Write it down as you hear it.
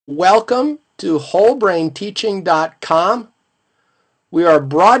Welcome to WholeBrainTeaching.com. We are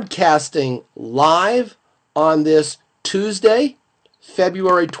broadcasting live on this Tuesday,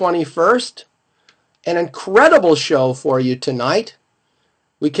 February 21st. An incredible show for you tonight.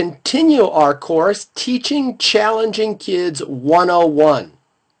 We continue our course, Teaching Challenging Kids 101.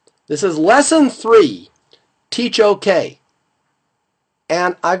 This is Lesson 3, Teach OK.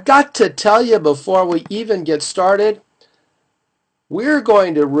 And I've got to tell you before we even get started, we're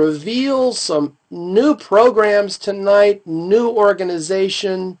going to reveal some new programs tonight, new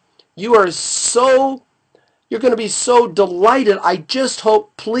organization. You're going to be so delighted. I just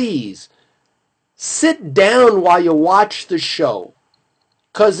hope, please, sit down while you watch the show,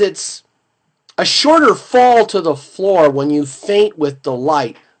 because it's a shorter fall to the floor when you faint with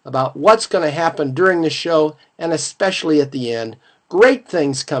delight about what's going to happen during the show and especially at the end. Great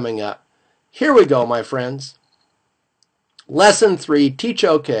things coming up. Here we go, my friends. Lesson 3, Teach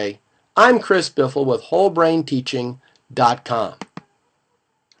OK. I'm Chris Biffle with WholeBrainTeaching.com.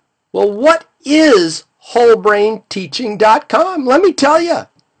 Well, what is WholeBrainTeaching.com? Let me tell you.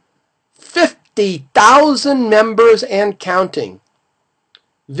 50,000 members and counting.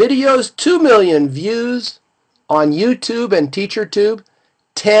 Videos, 2 million views on YouTube and TeacherTube.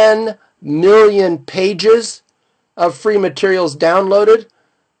 10 million pages of free materials downloaded.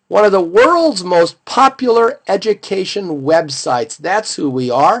 One of the world's most popular education websites. That's who we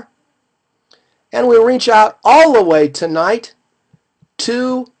are. And we reach out all the way tonight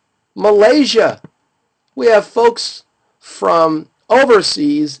to Malaysia. We have folks from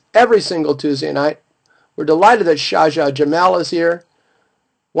overseas every single Tuesday night. We're delighted that Shaja Jamal is here,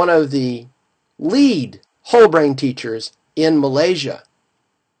 one of the lead whole brain teachers in Malaysia.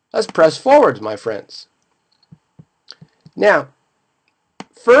 Let's press forward, my friends. Now,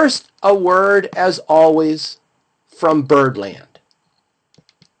 first, a word, as always, from Birdland.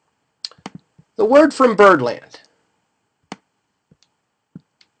 The word from Birdland.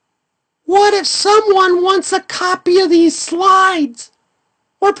 What if someone wants a copy of these slides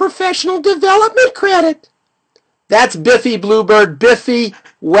or professional development credit? That's Biffy Bluebird. Biffy,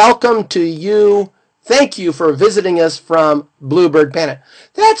 welcome to you. Thank you for visiting us from Bluebird Planet.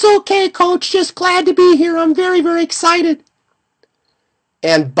 That's okay, Coach. Just glad to be here. I'm very, very excited.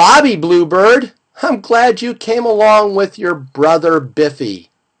 And Bobby Bluebird, I'm glad you came along with your brother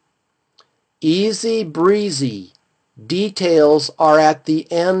Biffy. Easy breezy. Details are at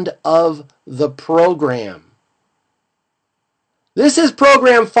the end of the program. This is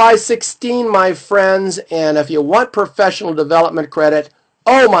program 516, my friends, and if you want professional development credit,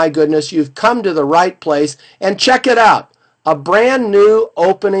 oh my goodness, you've come to the right place. And check it out, a brand new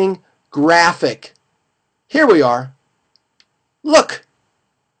opening graphic. Here we are. Look.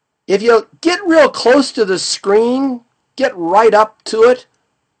 If you get real close to the screen, get right up to it,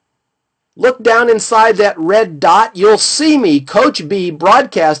 look down inside that red dot, you'll see me, Coach B,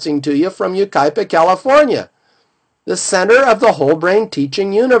 broadcasting to you from Yucaipa, California, the center of the whole brain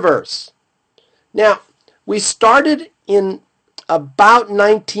teaching universe. Now, we started in about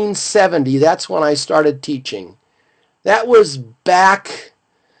 1970. That's when I started teaching. That was back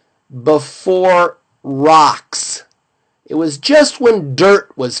before rocks. It was just when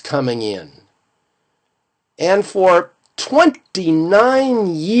dirt was coming in. And for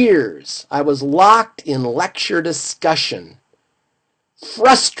 29 years, I was locked in lecture discussion,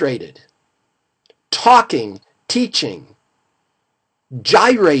 frustrated, talking, teaching,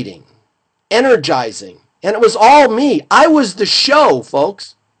 gyrating, energizing. And it was all me. I was the show,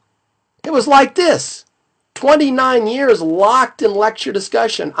 folks. It was like this. 29 years locked in lecture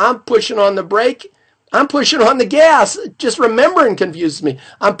discussion. I'm pushing on the brake. I'm pushing on the gas. Just remembering confuses me.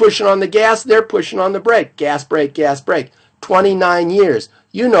 I'm pushing on the gas. They're pushing on the brake. Gas, brake, gas, brake. 29 years.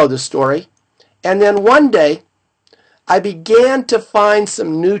 You know the story. And then one day, I began to find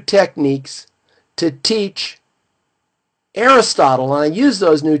some new techniques to teach Aristotle. And I used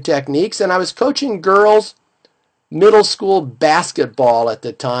those new techniques. And I was coaching girls middle school basketball at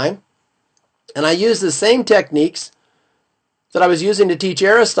the time. And I used the same techniques that I was using to teach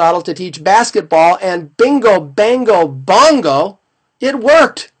Aristotle to teach basketball, and bingo, bango, bongo, it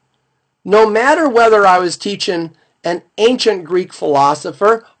worked. No matter whether I was teaching an ancient Greek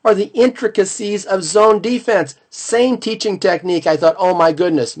philosopher or the intricacies of zone defense, same teaching technique. I thought, oh my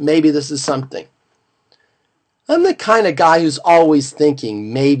goodness, maybe this is something. I'm the kind of guy who's always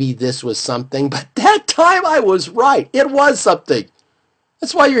thinking maybe this was something, but that time I was right. It was something.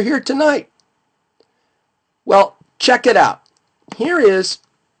 That's why you're here tonight. Well, check it out. Here is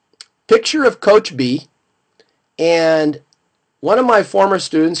a picture of Coach B and one of my former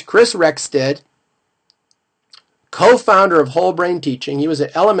students, Chris Rexted, co-founder of Whole Brain Teaching. He was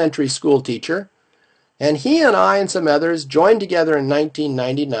an elementary school teacher. And he and I and some others joined together in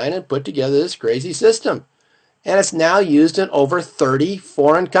 1999 and put together this crazy system. And it's now used in over 30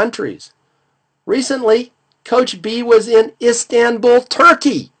 foreign countries. Recently, Coach B was in Istanbul,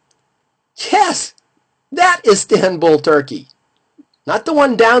 Turkey. Yes, that Istanbul, Turkey. Not the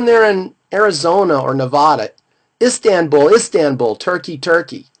one down there in Arizona or Nevada. Istanbul, Turkey,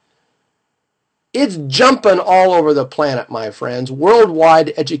 Turkey. It's jumping all over the planet, my friends.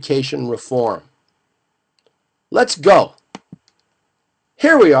 Worldwide education reform. Let's go.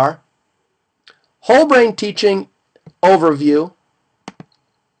 Here we are. Whole Brain Teaching overview.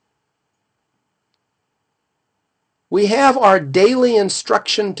 We have our daily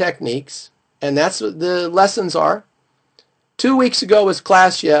instruction techniques, and that's what the lessons are. 2 weeks ago was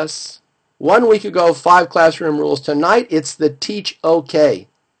Class Yes. 1 week ago, 5 classroom rules. Tonight, it's the Teach OK.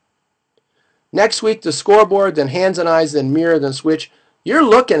 Next week, the scoreboard, then hands and eyes, then mirror, then switch. You're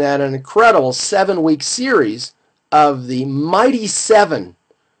looking at an incredible 7-week series of the Mighty 7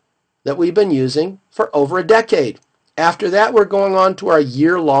 that we've been using for over a decade. After that, we're going on to our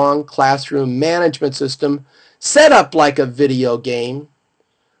year-long classroom management system, set up like a video game.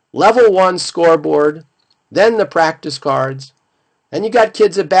 Level 1 scoreboard, then the practice cards. And you got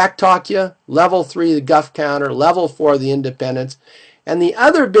kids that backtalk you. Level 3, the guff counter. Level 4, the independence. And the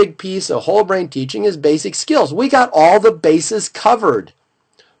other big piece of whole brain teaching is basic skills. We got all the bases covered.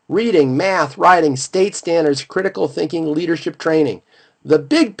 Reading, math, writing, state standards, critical thinking, leadership training. The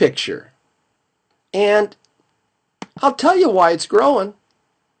big picture. And I'll tell you why it's growing.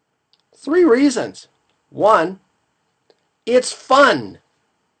 3 reasons. 1, it's fun.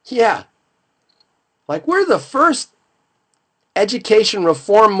 Yeah. Like we're the first education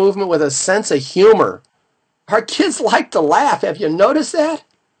reform movement with a sense of humor. Our kids like to laugh. Have you noticed that?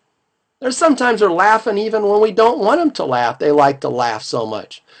 There's sometimes they're laughing even when we don't want them to laugh. They like to laugh so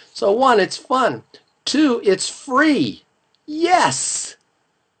much. So 1, it's fun. 2, it's free. Yes.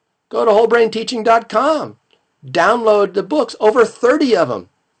 Go to wholebrainteaching.com. Download the books, over 30 of them.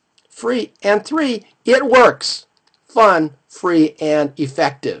 Free. And 3, it works. Fun, free, and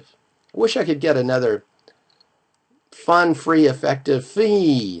effective. I wish I could get another fun, free, effective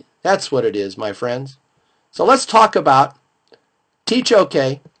fee. That's what it is, my friends. So let's talk about Teach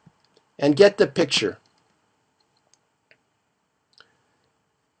OK and get the picture.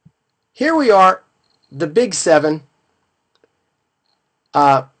 Here we are, the big 7.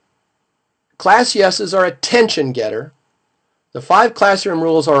 Class Yeses are attention getter. The 5 classroom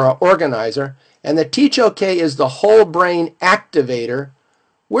rules are our organizer. And the Teach OK is the whole brain activator.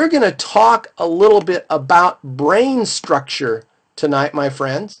 We're going to talk a little bit about brain structure tonight, my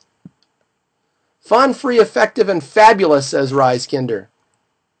friends. Fun, free, effective, and fabulous, says Reiskinder.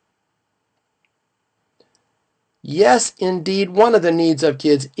 Yes, indeed, one of the needs of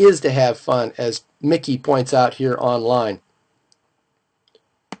kids is to have fun, as Mickey points out here online.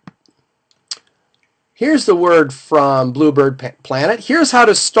 Here's the word from Bluebird Planet. Here's how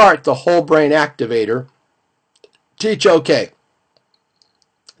to start the whole brain activator. Teach OK.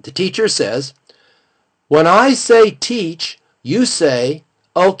 The teacher says, when I say teach, you say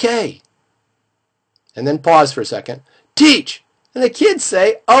OK. And then pause for a second. Teach. And the kids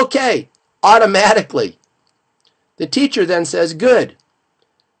say OK automatically. The teacher then says good.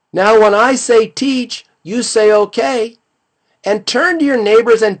 Now when I say teach, you say OK. And turn to your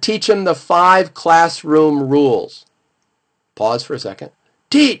neighbors and teach them the 5 classroom rules. Pause for a second.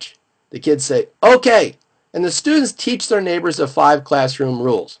 Teach. The kids say, OK. And the students teach their neighbors the 5 classroom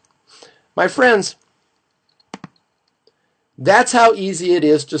rules. My friends, that's how easy it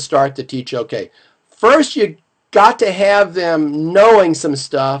is to start the Teach OK. First, you got to have them knowing some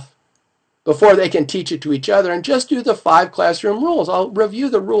stuff before they can teach it to each other. And just do the 5 classroom rules. I'll review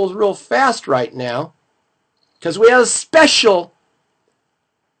the rules real fast right now, because we have a special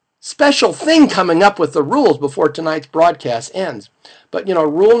thing coming up with the rules before tonight's broadcast ends. But,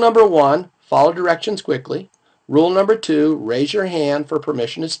 rule number 1, follow directions quickly. Rule number 2, raise your hand for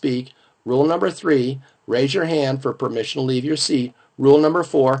permission to speak. Rule number 3, raise your hand for permission to leave your seat. Rule number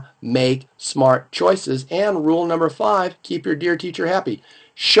 4, make smart choices. And rule number 5, keep your dear teacher happy.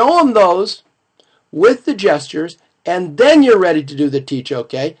 Show them those with the gestures, and then you're ready to do the Teach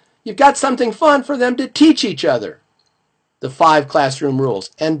OK. You've got something fun for them to teach each other. The 5 classroom rules.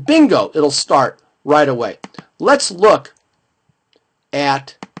 And bingo, it'll start right away. Let's look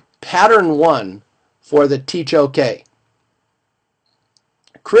at pattern 1 for the Teach OK.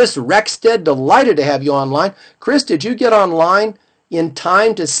 Chris Rexted, delighted to have you online. Chris, did you get online in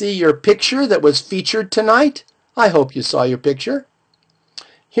time to see your picture that was featured tonight? I hope you saw your picture.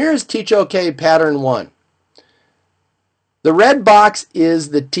 Here's Teach OK pattern 1. The red box is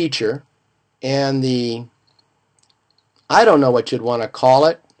the teacher, and the, I don't know what you'd want to call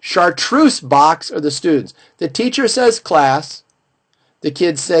it, chartreuse box are the students. The teacher says class, the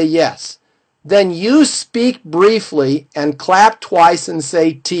kids say yes. Then you speak briefly and clap twice and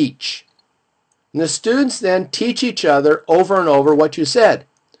say teach. And the students then teach each other over and over what you said.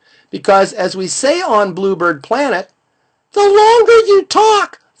 Because as we say on Bluebird Planet, the longer you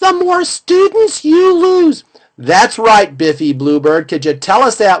talk, the more students you lose. That's right, Biffy Bluebird. Could you tell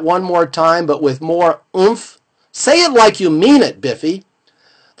us that one more time, but with more oomph? Say it like you mean it, Biffy.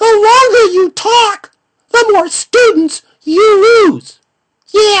 The longer you talk, the more students you lose.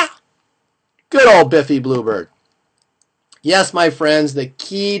 Yeah. Good old Biffy Bluebird. Yes, my friends, the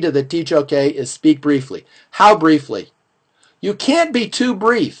key to the Teach OK is speak briefly. How briefly? You can't be too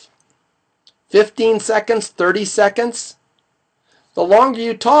brief. 15 seconds, 30 seconds. The longer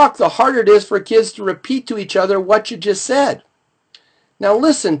you talk, the harder it is for kids to repeat to each other what you just said. Now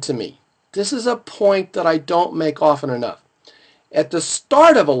listen to me. This is a point that I don't make often enough. At the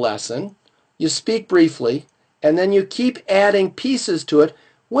start of a lesson, you speak briefly, and then you keep adding pieces to it.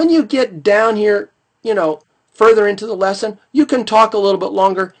 When you get down here, further into the lesson, you can talk a little bit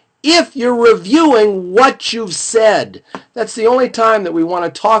longer if you're reviewing what you've said. That's the only time that we want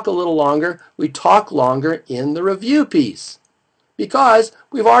to talk a little longer. We talk longer in the review piece because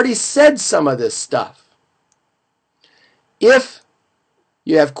we've already said some of this stuff. If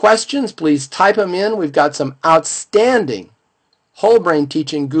you have questions, please type them in. We've got some outstanding whole brain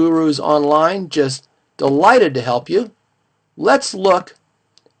teaching gurus online. Just delighted to help you. Let's look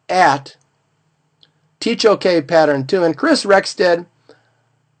at Teach OK Pattern 2. And Chris Rexted,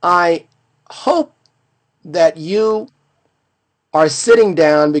 I hope that you are sitting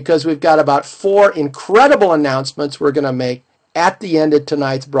down because we've got about 4 incredible announcements we're going to make at the end of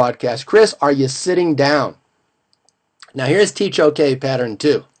tonight's broadcast. Chris, are you sitting down? Now here's Teach OK Pattern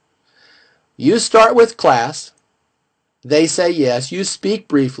 2. You start with class. They say yes. You speak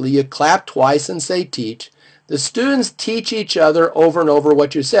briefly. You clap twice and say teach. The students teach each other over and over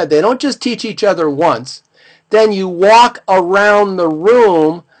what you said. They don't just teach each other once. Then you walk around the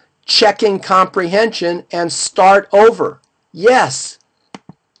room checking comprehension and start over. Yes.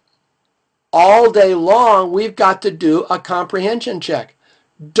 All day long, we've got to do a comprehension check.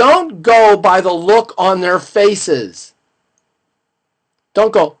 Don't go by the look on their faces.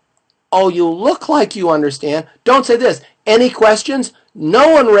 Don't go, oh, you look like you understand. Don't say this. Any questions? No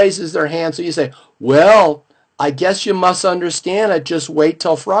one raises their hand, so you say, well, I guess you must understand it. Just wait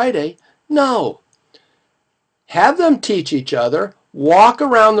till Friday. No. Have them teach each other. Walk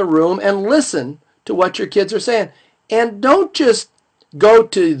around the room and listen to what your kids are saying. And don't just go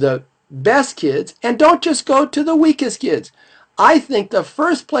to the best kids, and don't just go to the weakest kids. I think the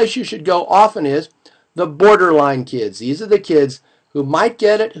first place you should go often is the borderline kids. These are the kids who might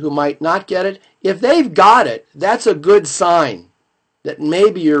get it, who might not get it. If they've got it, that's a good sign that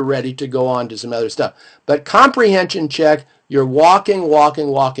maybe you're ready to go on to some other stuff. But comprehension check, you're walking.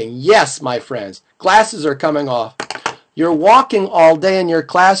 Yes, my friends, glasses are coming off. You're walking all day in your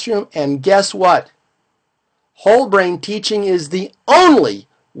classroom, and guess what? Whole brain teaching is the only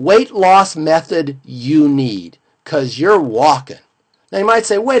weight loss method you need because you're walking. Now you might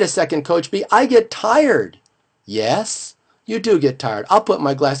say, wait a second, Coach B, I get tired. Yes, you do get tired. I'll put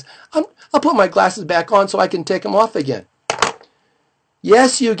my glasses back on so I can take them off again.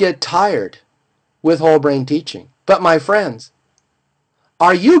 Yes, you get tired with whole brain teaching. But my friends,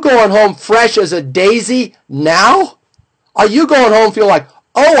 are you going home fresh as a daisy now? Are you going home feel like,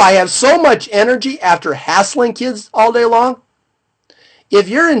 oh, I have so much energy after hassling kids all day long? If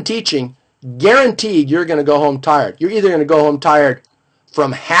you're in teaching, guaranteed you're going to go home tired. You're either going to go home tired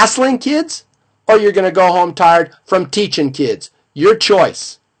from hassling kids or you're going to go home tired from teaching kids. Your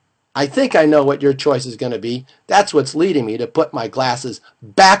choice. I think I know what your choice is going to be. That's what's leading me to put my glasses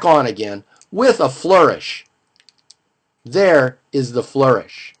back on again with a flourish. There is the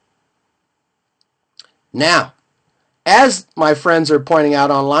flourish. Now, as my friends are pointing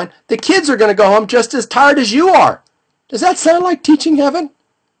out online, the kids are going to go home just as tired as you are. Does that sound like teaching heaven?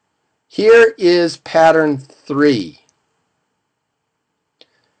 Here is pattern 3.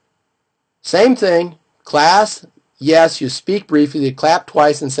 Same thing. Class, yes, you speak briefly, you clap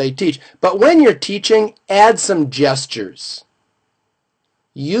twice and say teach. But when you're teaching, add some gestures.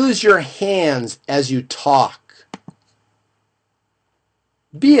 Use your hands as you talk.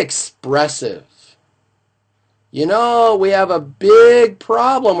 Be expressive. You know, we have a big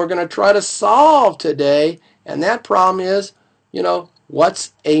problem we're going to try to solve today, and that problem is,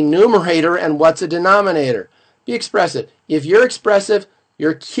 what's a numerator and what's a denominator? Be expressive. If you're expressive,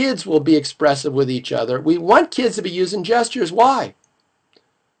 Your kids will be expressive with each other. We want kids to be using gestures. Why?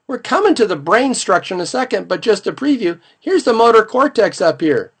 We're coming to the brain structure in a second, but just a preview. Here's the motor cortex up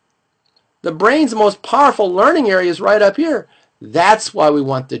here. The brain's most powerful learning area is right up here. That's why we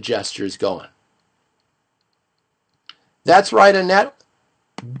want the gestures going. That's right, Annette.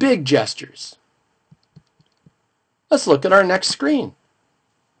 Big gestures. Let's look at our next screen.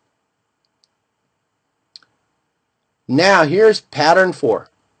 Now here's pattern 4.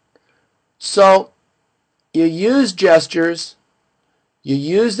 So you use gestures, you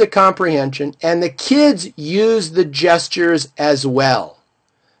use the comprehension, and the kids use the gestures as well.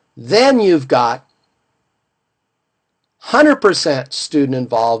 Then you've got 100% student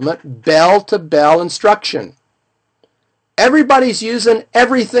involvement, bell-to-bell instruction. Everybody's using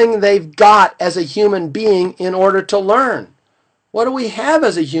everything they've got as a human being in order to learn. What do we have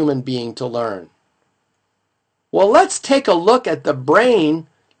as a human being to learn? Well, let's take a look at the brain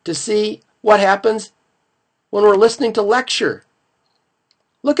to see what happens when we're listening to lecture.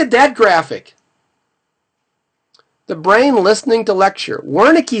 Look at that graphic. The brain listening to lecture.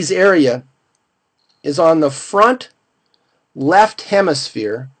 Wernicke's area is on the front left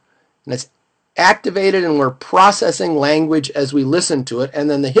hemisphere, and it's activated, and we're processing language as we listen to it. And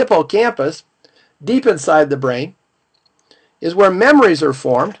then the hippocampus, deep inside the brain, is where memories are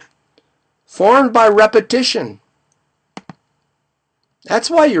formed by repetition.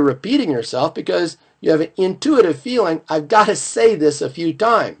 That's why you're repeating yourself, because you have an intuitive feeling, I've got to say this a few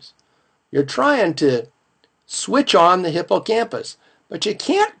times. You're trying to switch on the hippocampus, but you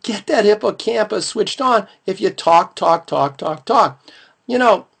can't get that hippocampus switched on if you talk. You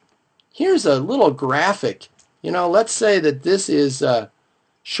know, here's a little graphic. You know, let's say that this is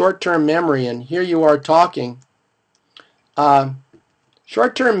short-term memory, and here you are talking.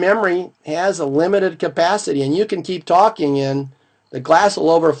 Short-term memory has a limited capacity, and you can keep talking and the glass will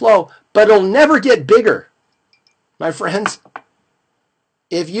overflow, but it'll never get bigger. My friends,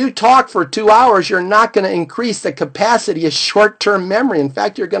 if you talk for 2 hours, you're not going to increase the capacity of short-term memory. In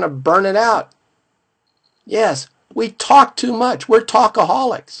fact, you're going to burn it out. Yes, we talk too much. We're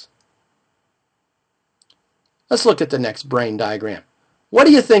talkaholics. Let's look at the next brain diagram. What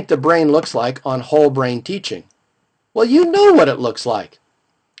do you think the brain looks like on whole brain teaching? Well, you know what it looks like.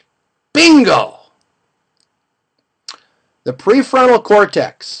 Bingo! The prefrontal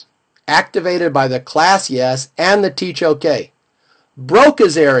cortex, activated by the class yes and the teach okay.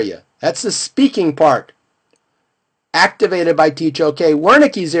 Broca's area, that's the speaking part, activated by teach okay.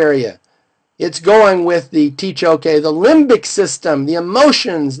 Wernicke's area, it's going with the teach okay. The limbic system, the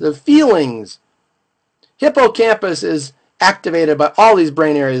emotions, the feelings. Hippocampus is activated by all these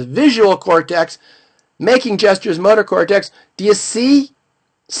brain areas. Visual cortex, making gestures, motor cortex. Do you see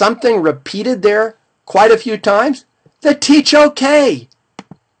something repeated there quite a few times? The teach okay.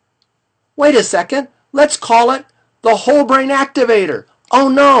 Wait a second. Let's call it the whole brain activator. Oh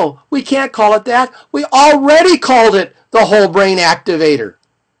no, we can't call it that. We already called it the whole brain activator.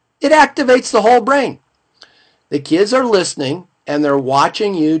 It activates the whole brain. The kids are listening and they're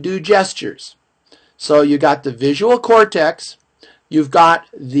watching you do gestures. So you got the visual cortex, you've got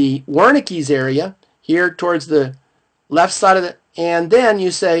the Wernicke's area here towards the left side of the, and then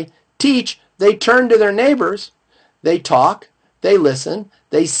you say teach, they turn to their neighbors. They talk, they listen,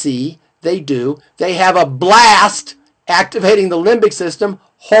 they see, they do. They have a blast activating the limbic system,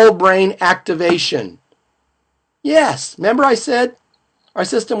 whole brain activation. Yes, remember I said our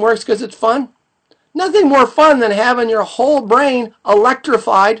system works because it's fun? Nothing more fun than having your whole brain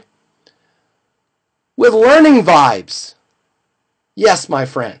electrified with learning vibes. Yes, my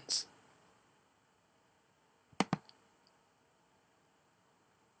friends.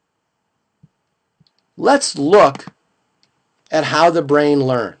 Let's look at how the brain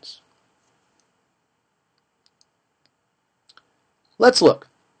learns. Let's look.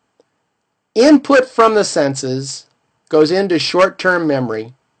 Input from the senses goes into short-term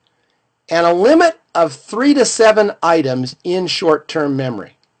memory, and a limit of 3 to 7 items in short-term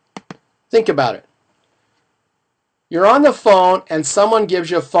memory. Think about it. You're on the phone and someone gives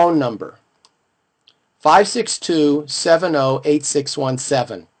you a phone number.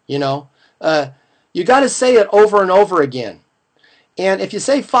 562-70-8617. You know, you got to say it over and over again. And if you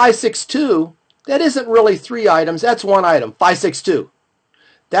say 562, that isn't really 3 items. That's 1 item, 562.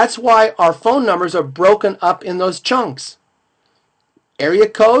 That's why our phone numbers are broken up in those chunks. Area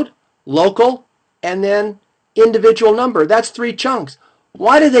code, local, and then individual number. That's 3 chunks.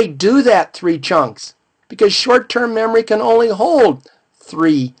 Why do they do that 3 chunks? Because short-term memory can only hold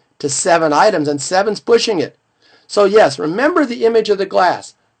 3 to 7 items, and 7's pushing it. So yes, remember the image of the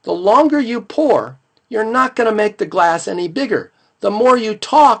glass. The longer you pour, you're not going to make the glass any bigger. the more you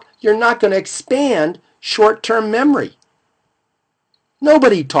talk, you're not going to expand short-term memory.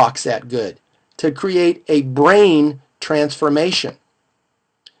 Nobody talks that good to create a brain transformation.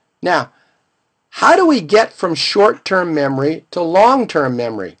 Now, how do we get from short-term memory to long-term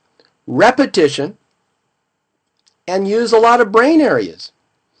memory? Repetition and use a lot of brain areas.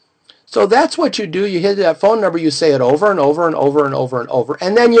 So that's what you do. You hit that phone number, you say it over and over and over and over and over,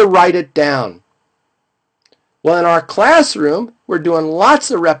 and then you write it down. Well, in our classroom, we're doing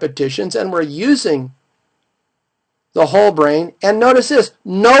lots of repetitions and we're using the whole brain. And notice this,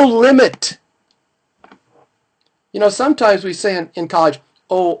 no limit. You know, sometimes we say in college,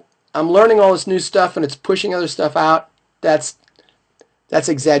 oh, I'm learning all this new stuff and it's pushing other stuff out. That's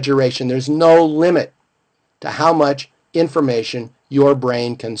exaggeration. There's no limit to how much information your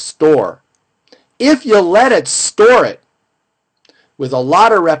brain can store. If you let it store it with a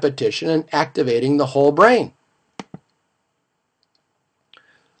lot of repetition and activating the whole brain.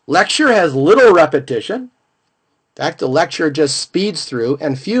 Lecture has little repetition. In fact, the lecture just speeds through,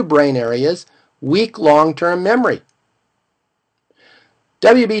 and few brain areas, weak long-term memory.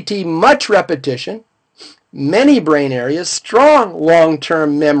 WBT, much repetition, many brain areas, strong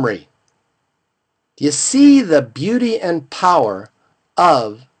long-term memory. Do you see the beauty and power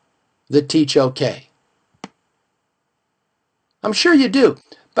of the Teach OK? I'm sure you do,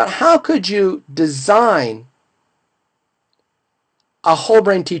 but how could you design a whole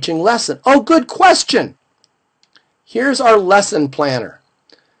brain teaching lesson? Oh, good question. Here's our lesson planner.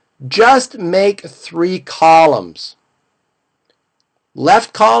 Just make 3 columns.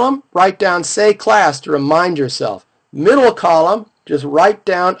 Left column, write down say class to remind yourself. Middle column, just write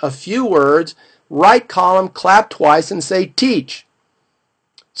down a few words. Right column, clap twice and say teach.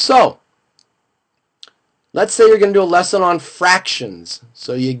 So, let's say you're going to do a lesson on fractions,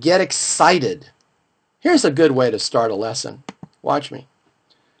 so you get excited. Here's a good way to start a lesson. Watch me.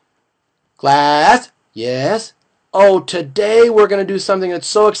 Class, yes. Oh, today we're going to do something that's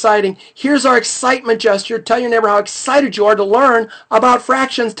so exciting. Here's our excitement gesture. Tell your neighbor how excited you are to learn about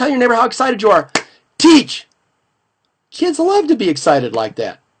fractions. Tell your neighbor how excited you are. Teach. Kids love to be excited like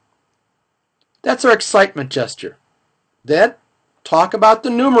that. That's our excitement gesture. Then, talk about the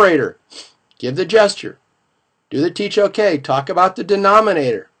numerator. Give the gesture. Do the Teach OK. Talk about the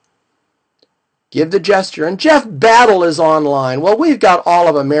denominator. Give the gesture. And Jeff Battle is online. Well, we've got all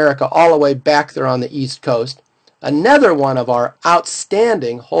of America all the way back there on the East Coast. Another one of our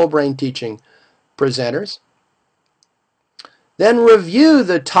outstanding whole brain teaching presenters. Then review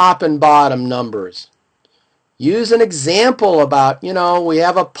the top and bottom numbers. Use an example about, you know, we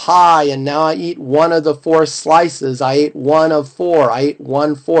have a pie and now I eat 1 of the 4 slices. I ate 1 of 4. I ate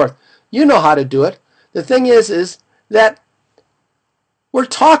 1/4. You know how to do it. The thing is that we're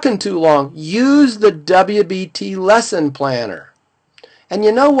talking too long. Use the WBT lesson planner. And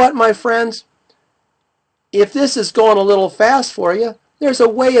you know what, my friends? If this is going a little fast for you, there's a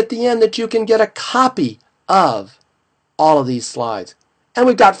way at the end that you can get a copy of all of these slides. And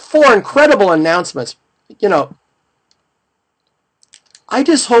we've got 4 incredible announcements. You know, I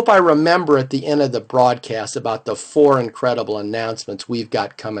just hope I remember at the end of the broadcast about the 4 incredible announcements we've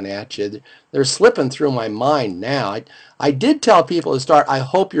got coming at you. They're slipping through my mind now. I did tell people to start, I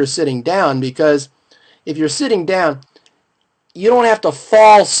hope you're sitting down, because if you're sitting down, you don't have to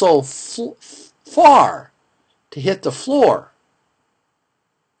fall so far to hit the floor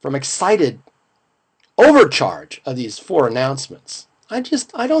from excited overcharge of these 4 announcements. I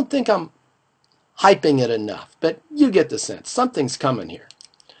don't think I'm hyping it enough, but you get the sense. Something's coming here.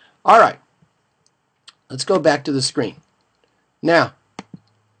 All right, let's go back to the screen. Now,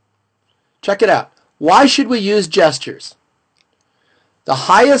 check it out. Why should we use gestures? The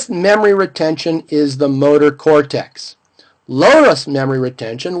highest memory retention is the motor cortex. Lowest memory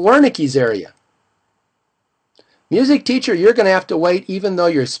retention, Wernicke's area. Music teacher, you're going to have to wait even though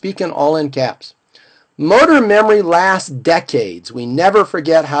you're speaking all in caps. Motor memory lasts decades. We never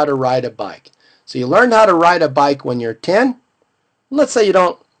forget how to ride a bike. So you learned how to ride a bike when you're 10. Let's say you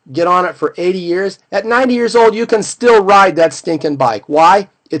don't get on it for 80 years. At 90 years old, you can still ride that stinking bike. Why?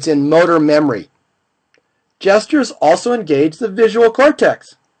 It's in motor memory. Gestures also engage the visual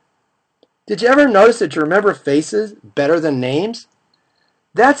cortex. Did you ever notice that you remember faces better than names?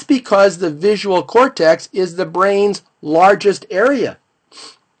 That's because the visual cortex is the brain's largest area.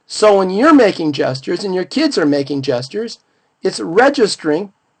 So when you're making gestures and your kids are making gestures, it's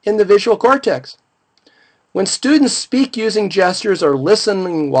registering in the visual cortex. When students speak using gestures or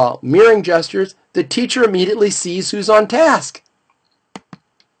listening while mirroring gestures, the teacher immediately sees who's on task.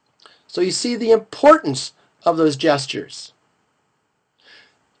 So you see the importance of those gestures.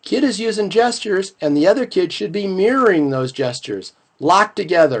 Kid is using gestures, and the other kid should be mirroring those gestures, locked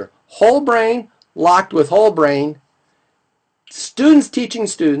together. Whole brain locked with whole brain. Students teaching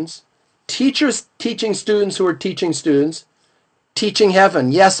students. Teachers teaching students who are teaching students. Teaching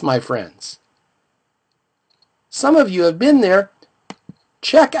heaven. Yes, my friends. Some of you have been there.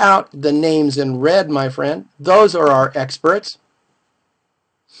 Check out the names in red, my friend. Those are our experts.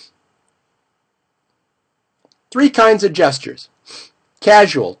 3 kinds of gestures.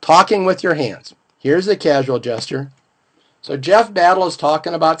 Casual, talking with your hands. Here's the casual gesture. So Jeff Battle is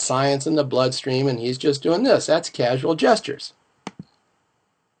talking about science in the bloodstream, and he's just doing this. That's casual gestures.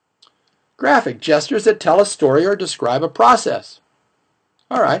 Graphic, gestures that tell a story or describe a process.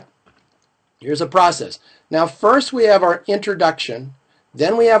 All right, here's a process. Now first we have our introduction,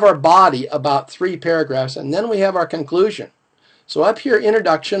 then we have our body, about 3 paragraphs, and then we have our conclusion. So up here,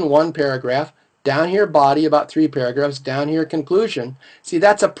 introduction, 1 paragraph. Down here, body, about 3 paragraphs. Down here, conclusion. See,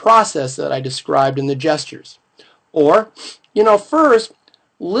 that's a process that I described in the gestures. Or, first,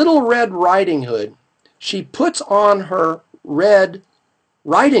 Little Red Riding Hood, she puts on her red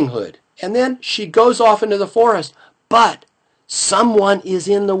riding hood, and then she goes off into the forest, but someone is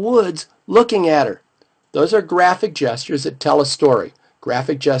in the woods looking at her. Those are graphic gestures that tell a story.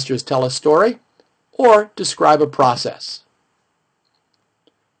 Graphic gestures tell a story or describe a process.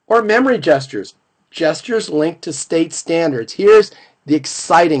 Or memory gestures, gestures linked to state standards. Here's the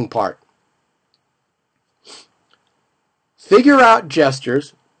exciting part. Figure out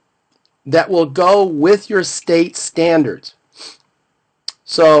gestures that will go with your state standards.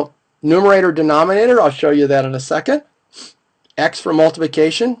 So, numerator, denominator, I'll show you that in a second. X for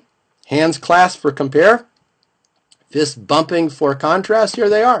multiplication, hands clasped for compare, fist bumping for contrast. Here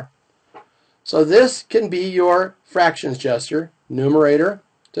they are. So this can be your fractions gesture, numerator,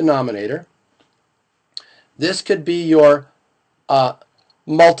 denominator. This could be your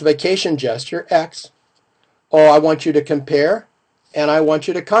multiplication gesture, X. Oh, I want you to compare, and I want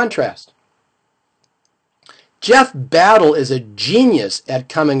you to contrast. Jeff Battle is a genius at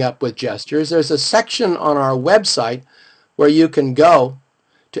coming up with gestures. There's a section on our website where you can go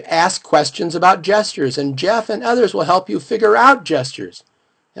to ask questions about gestures, and Jeff and others will help you figure out gestures.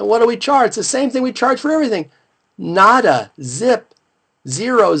 And what do we charge? It's the same thing we charge for everything. Nada, zip,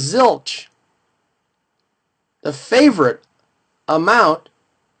 zero, zilch. The favorite amount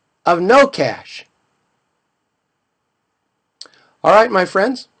of no cash. All right, my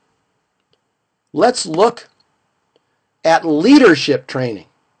friends, let's look at leadership training.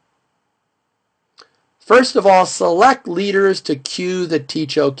 First of all, select leaders to cue the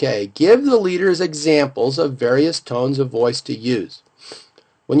Teach OK. Give the leaders examples of various tones of voice to use.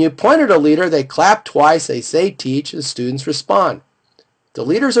 When you point at a leader, they clap twice, they say teach, the students respond. If the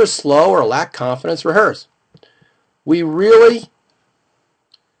leaders are slow or lack confidence, rehearse. We really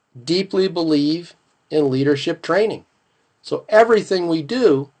deeply believe in leadership training. So everything we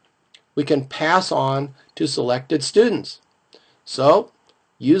do, we can pass on to selected students. So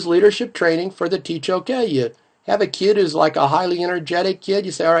use leadership training for the Teach OK. You have a kid who's like a highly energetic kid.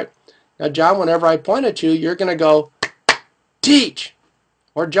 You say, all right, now John, whenever I point at you, you're going to go, teach.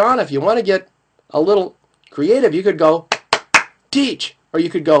 Or John, if you want to get a little creative, you could go, teach. Or you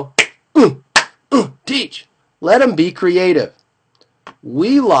could go, teach. Let them be creative.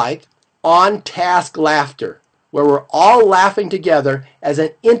 We like on-task laughter, where we're all laughing together as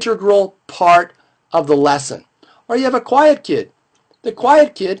an integral part of the lesson. Or you have a quiet kid. The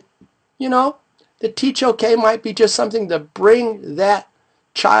quiet kid, the Teach OK might be just something to bring that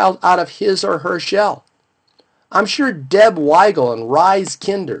child out of his or her shell. I'm sure Deb Weigel and Rise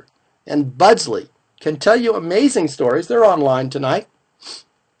Kinder and Budsley can tell you amazing stories, they're online tonight,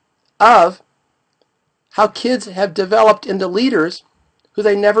 of how kids have developed into leaders who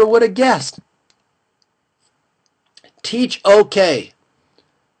they never would have guessed. Teach OK.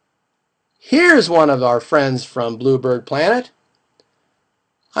 Here's one of our friends from Bluebird Planet.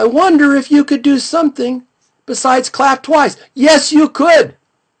 I wonder if you could do something besides clap twice. Yes, you could.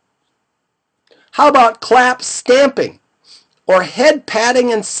 How about clap stamping or head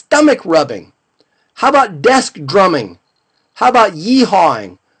patting and stomach rubbing? How about desk drumming? How about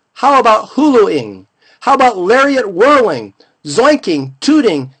yeehawing? How about huluing? How about lariat whirling, zoinking,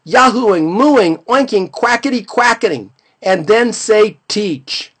 tooting, yahooing, mooing, oinking, quackity quacketing, and then say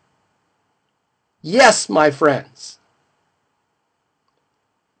teach? Yes, my friends.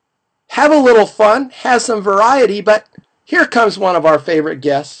 Have a little fun, have some variety, but here comes one of our favorite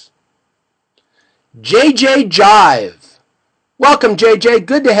guests. JJ Jive. Welcome, JJ.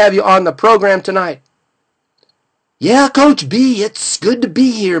 Good to have you on the program tonight. Yeah, Coach B, it's good to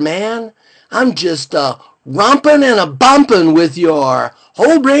be here, man. I'm just romping and a bumping with your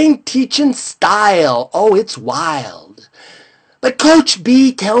Whole brain teaching style. Oh, it's wild. But Coach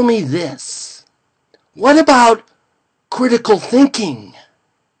B, tell me this. What about critical thinking?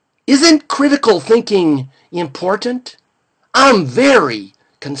 Isn't critical thinking important? I'm very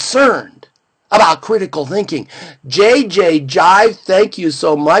concerned about critical thinking. JJ Jive, thank you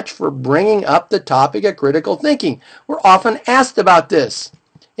so much for bringing up the topic of critical thinking. We're often asked about this.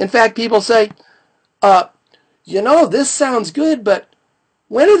 In fact, people say, this sounds good, but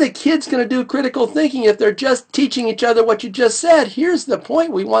when are the kids going to do critical thinking if they're just teaching each other what you just said? Here's the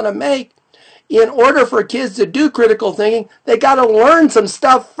point we want to make. In order for kids to do critical thinking, they got to learn some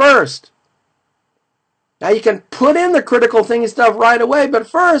stuff first. Now you can put in the critical thinking stuff right away, but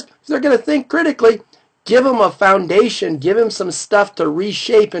first, if they're going to think critically, give them a foundation, give them some stuff to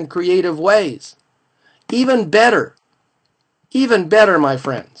reshape in creative ways. Even better, my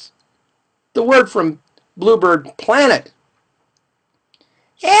friends. The word from Bluebird Planet.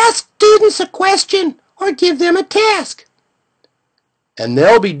 Ask students a question or give them a task. And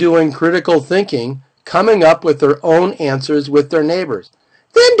they'll be doing critical thinking, coming up with their own answers with their neighbors.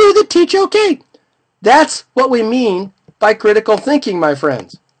 Then do the teach okay. That's what we mean by critical thinking, my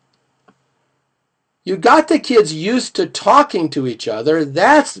friends. You got the kids used to talking to each other.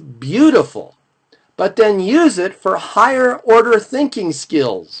 That's beautiful. But then use it for higher order thinking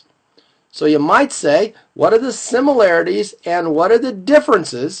skills. So you might say, what are the similarities and what are the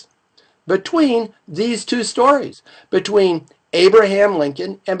differences between these two stories? Between Abraham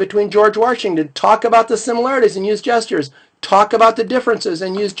Lincoln and between George Washington. Talk about the similarities and use gestures. Talk about the differences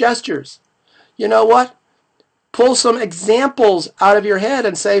and use gestures. You know what? Pull some examples out of your head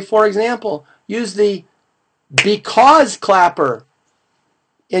and say, for example, use the because clapper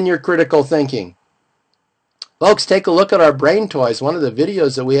in your critical thinking. Folks, take a look at our Brain Toys. One of the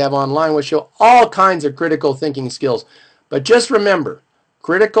videos that we have online will show all kinds of critical thinking skills. But just remember,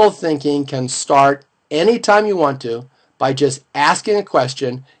 critical thinking can start anytime you want to by just asking a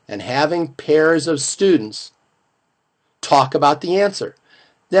question and having pairs of students talk about the answer.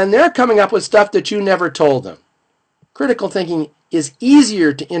 Then they're coming up with stuff that you never told them. Critical thinking is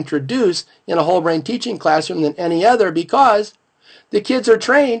easier to introduce in a whole brain teaching classroom than any other because the kids are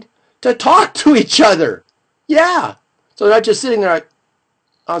trained to talk to each other. Yeah. So they're not just sitting there like,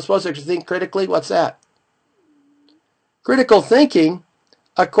 I'm supposed to think critically? What's that? Critical thinking,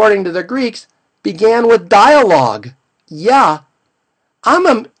 according to the Greeks, began with dialogue. Yeah.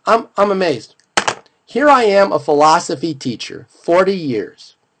 I'm amazed. Here I am, a philosophy teacher, 40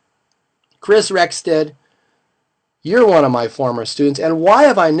 years. Chris Rexted, you're one of my former students, and why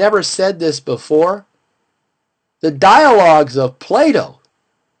have I never said this before? The dialogues of Plato,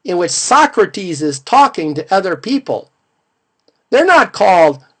 in which Socrates is talking to other people, they're not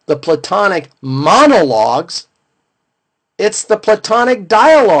called the Platonic monologues. It's the Platonic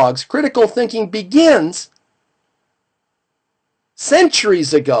dialogues. Critical thinking begins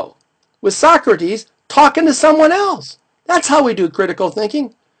centuries ago with Socrates talking to someone else. That's how we do critical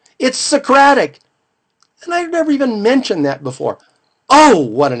thinking. It's Socratic. And I've never even mentioned that before. Oh,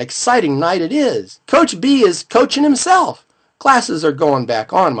 what an exciting night it is. Coach B is coaching himself. Classes are going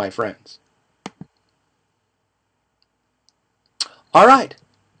back on, my friends. All right.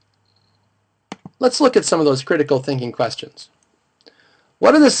 Let's look at some of those critical thinking questions.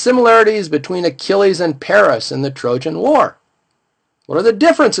 What are the similarities between Achilles and Paris in the Trojan War? What are the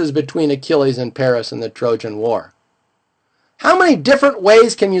differences between Achilles and Paris in the Trojan War? How many different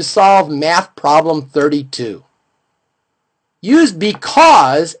ways can you solve math problem 32? Use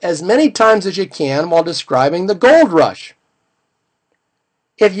because as many times as you can while describing the gold rush.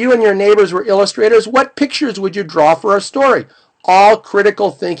 If you and your neighbors were illustrators, what pictures would you draw for a story? All critical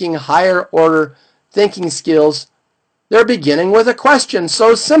thinking, higher order thinking skills. They're beginning with a question,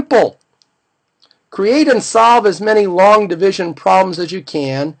 so simple. Create and solve as many long division problems as you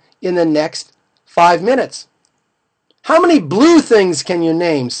can in the next 5 minutes. How many blue things can you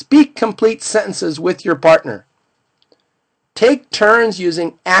name? Speak complete sentences with your partner. Take turns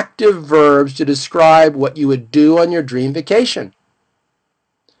using active verbs to describe what you would do on your dream vacation.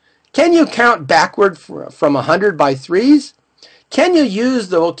 Can you count backward from 100 by threes? Can you use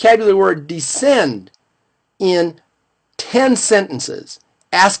the vocabulary word descend in 10 sentences?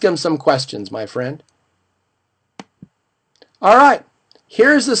 Ask them some questions, my friend. All right,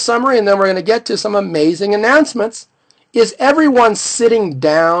 here's the summary, and then we're going to get to some amazing announcements. Is everyone sitting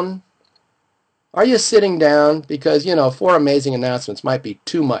down? Are you sitting down? Because, 4 amazing announcements might be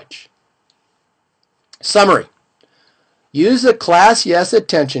too much. Summary. Use the Class Yes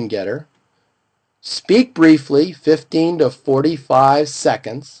attention getter. Speak briefly, 15 to 45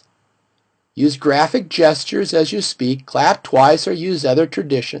 seconds. Use graphic gestures as you speak, clap twice, or use other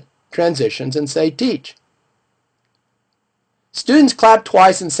transitions and say teach. Students clap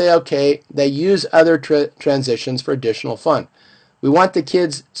twice and say okay. They use other transitions for additional fun. We want the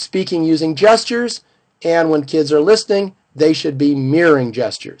kids speaking using gestures, and when kids are listening, they should be mirroring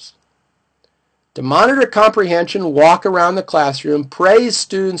gestures. To monitor comprehension, walk around the classroom, praise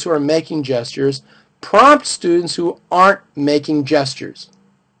students who are making gestures, prompt students who aren't making gestures.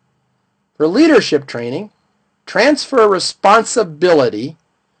 For leadership training, transfer responsibility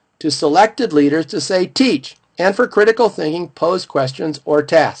to selected leaders to say teach, and for critical thinking, pose questions or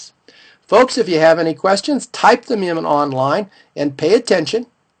tasks. Folks, if you have any questions, type them in online and pay attention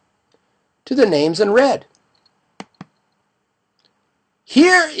to the names in red.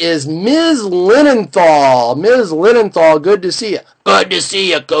 Here is Ms. Linenthal. Ms. Linenthal, good to see you. Good to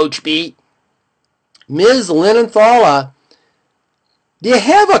see you, Coach B. Ms. Linenthal, do you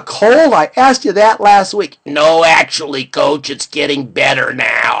have a cold? I asked you that last week. No, actually, Coach, it's getting better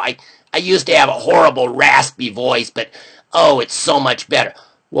now. I used to have a horrible raspy voice, but oh, it's so much better.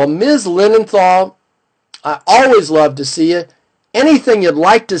 Well, Ms. Linenthal, I always love to see you. Anything you'd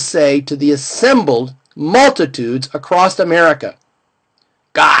like to say to the assembled multitudes across America?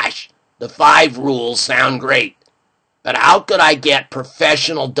 Gosh, the 5 rules sound great, but how could I get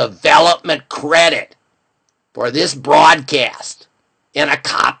professional development credit for this broadcast and a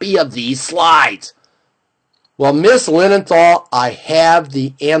copy of these slides? Well, Miss Linenthal, I have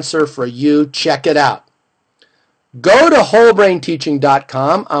the answer for you. Check it out. Go to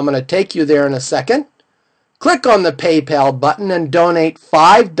wholebrainteaching.com. I'm going to take you there in a second. Click on the PayPal button and donate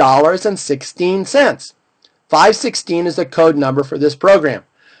 $5.16. 516 is the code number for this program.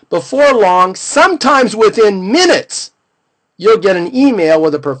 Before long, sometimes within minutes, you'll get an email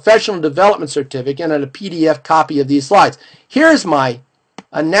with a professional development certificate and a PDF copy of these slides. Here's my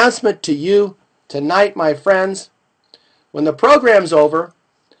announcement to you tonight, my friends. When the program's over,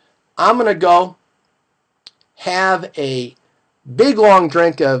 I'm going to go have a big long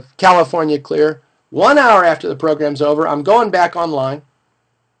drink of California Clear. 1 hour after the program's over, I'm going back online.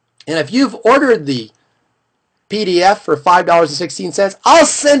 And if you've ordered the PDF for $5.16, I'll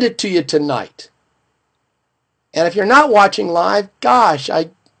send it to you tonight. And if you're not watching live, gosh,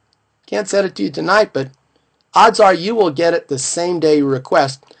 I can't send it to you tonight, but odds are you will get it the same day you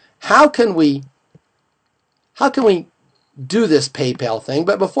request. How can we do this PayPal thing?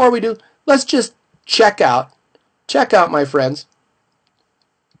 But before we do, let's just check out, my friends,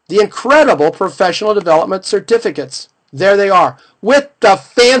 the incredible professional development certificates. There they are, with the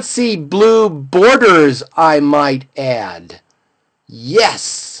fancy blue borders, I might add.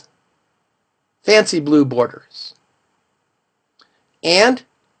 Yes, fancy blue borders. And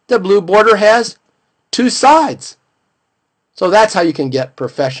the blue border has 2 sides. So that's how you can get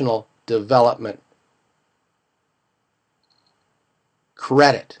professional development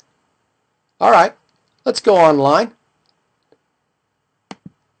credit. All right, let's go online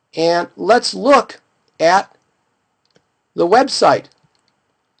and let's look at the website.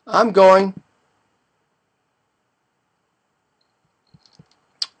 I'm going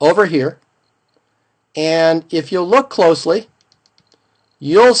over here, and if you look closely,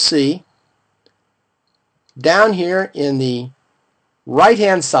 you'll see down here in the right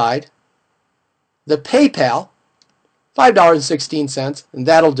hand side the PayPal, $5.16, and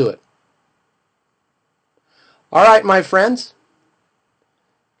that'll do it. All right, my friends,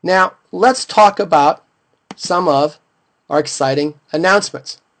 now let's talk about some of our exciting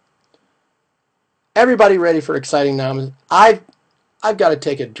announcements. Everybody ready for exciting announcements? I've got to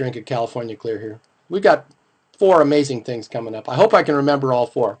take a drink of California Clear here. We've got 4 amazing things coming up. I hope I can remember all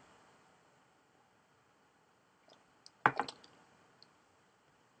 4.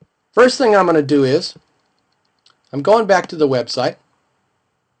 First thing I'm going to do is I'm going back to the website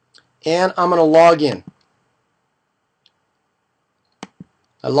and I'm going to log in.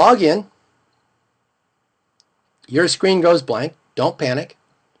 I log in. Your screen goes blank. Don't panic.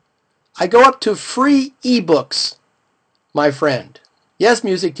 I go up to free ebooks, my friend. Yes,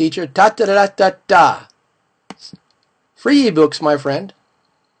 music teacher. Ta-ta-da-da-da. Free ebooks, my friend.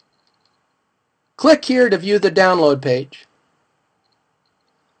 Click here to view the download page.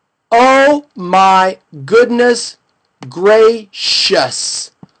 Oh my goodness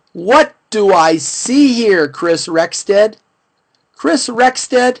gracious. What do I see here, Chris Rexted? Chris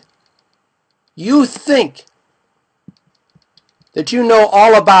Rexted, you think that you know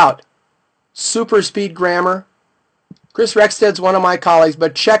all about super speed grammar? Chris Rexted's one of my colleagues,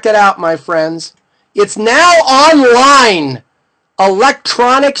 but check it out, my friends. It's now online.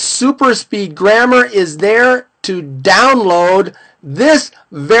 Electronic super speed grammar is there to download this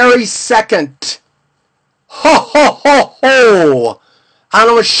very second. Ho, ho, ho, ho! I'm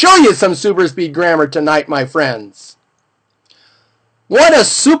going to show you some super speed grammar tonight, my friends. Want a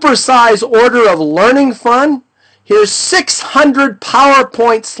supersize order of learning fun? Here's 600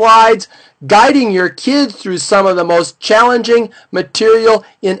 PowerPoint slides guiding your kids through some of the most challenging material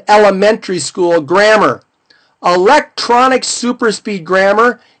in elementary school grammar. Electronic super speed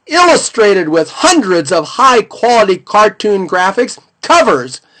grammar, illustrated with hundreds of high-quality cartoon graphics,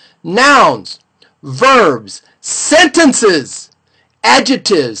 covers nouns, verbs, sentences,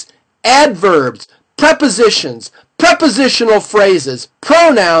 adjectives, adverbs, prepositions, prepositional phrases,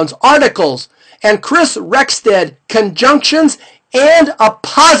 pronouns, articles, and Chris Rexted conjunctions and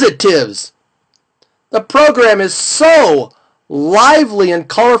appositives. The program is so lively and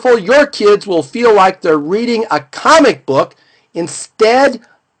colorful, your kids will feel like they're reading a comic book instead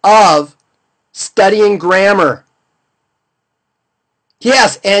of studying grammar.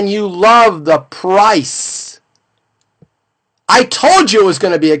 Yes, and you love the price. I told you it was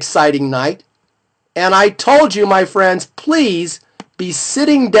going to be an exciting night. And I told you, my friends, please be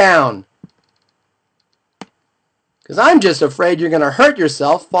sitting down. Because I'm just afraid you're going to hurt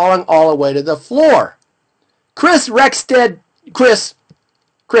yourself falling all the way to the floor. Chris Rexted, Chris.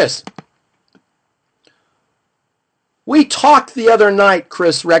 We talked the other night,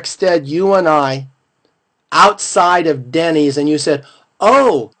 Chris Rexted, you and I, outside of Denny's, and you said,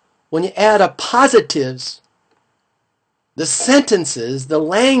 oh, when you add appositives, the sentences, the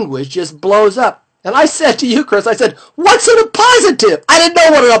language just blows up. And I said to you, Chris, I said, what's an appositive? I didn't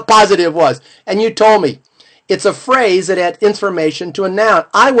know what an appositive was. And you told me, it's a phrase that adds information to a noun.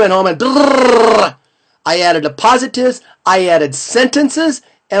 I went home and I added appositives, I added sentences,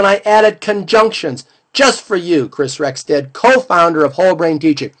 and I added conjunctions. Just for you, Chris Rexted, co-founder of Whole Brain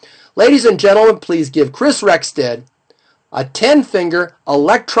Teaching. Ladies and gentlemen, please give Chris Rexted a 10-finger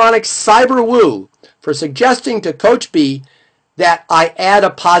electronic cyber woo for suggesting to Coach B that I add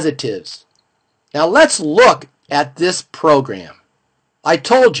appositives. Now let's look at this program. I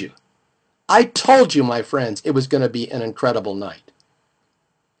told you, my friends, it was going to be an incredible night.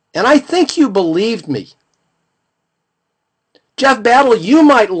 And I think you believed me. Jeff Battle, you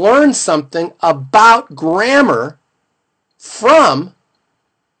might learn something about grammar from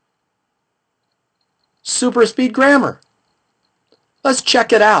Super Speed Grammar. Let's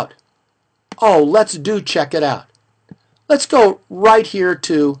check it out. Oh, let's check it out. Let's go right here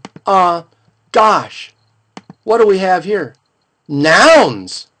to, gosh, what do we have here?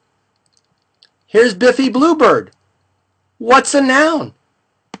 Nouns. Here's Biffy Bluebird. What's a noun?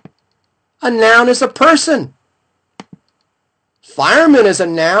 A noun is a person. Fireman is a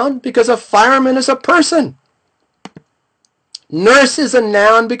noun because a fireman is a person. Nurse is a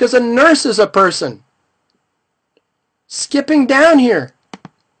noun because a nurse is a person. Skipping down here.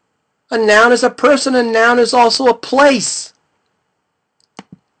 A noun is a person, a noun is also a place.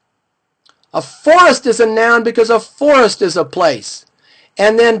 A forest is a noun because a forest is a place.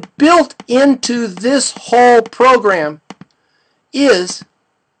 And then built into this whole program is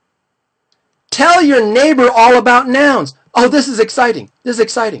tell your neighbor all about nouns. Oh, this is exciting. This is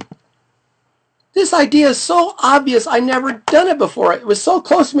exciting. This idea is so obvious. I never done it before. It was so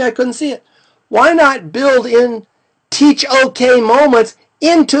close to me I couldn't see it. Why not build in Teach OK moments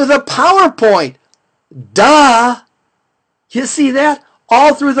into the PowerPoint? Duh. You see that?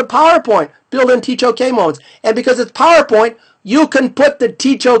 All through the PowerPoint. Build in Teach OK moments. And because it's PowerPoint, you can put the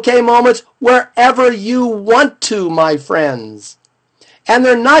Teach OK moments wherever you want to, my friends. And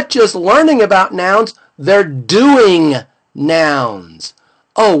they're not just learning about nouns, they're doing nouns.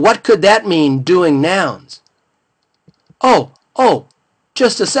 Oh, what could that mean, doing nouns? Oh,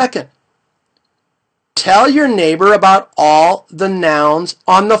 just a second. Tell your neighbor about all the nouns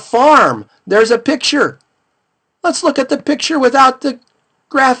on the farm. There's a picture. Let's look at the picture without the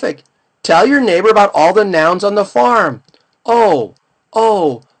graphic. Tell your neighbor about all the nouns on the farm. Oh,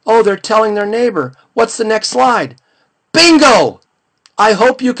 they're telling their neighbor. What's the next slide? Bingo! I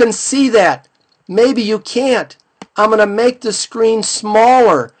hope you can see that. Maybe you can't. I'm going to make the screen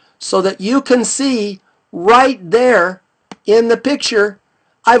smaller so that you can see right there in the picture.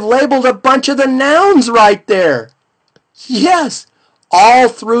 I've labeled a bunch of the nouns right there. Yes, all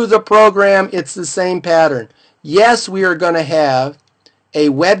through the program it's the same pattern. Yes, we are going to have a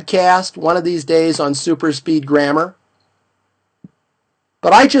webcast one of these days on Super Speed Grammar.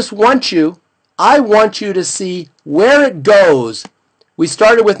 But I want you to see where it goes. We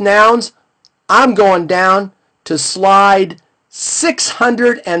started with nouns. I'm going down to slide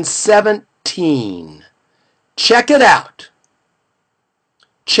 617. Check it out.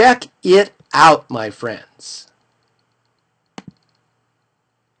 Check it out, my friends.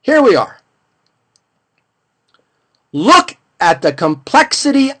 Here we are. Look at the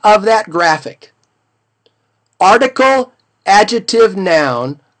complexity of that graphic. Article, adjective,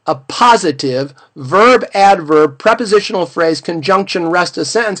 noun, appositive, verb, adverb, prepositional phrase, conjunction, rest of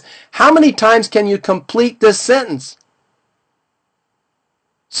sentence. How many times can you complete this sentence?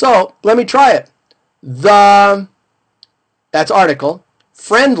 So let me try it. The, that's article.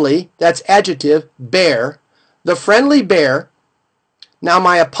 Friendly, that's adjective. Bear. The friendly bear. Now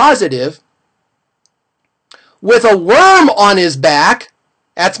my appositive. With a worm on his back.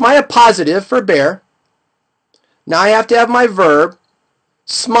 That's my appositive for bear. Now I have to have my verb.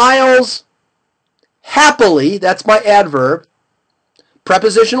 Smiles happily. That's my adverb.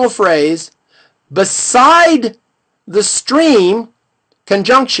 Prepositional phrase. Beside the stream.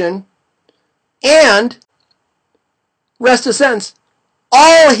 Conjunction. And rest of sentence.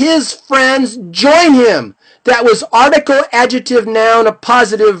 All his friends join him. That was article, adjective, noun,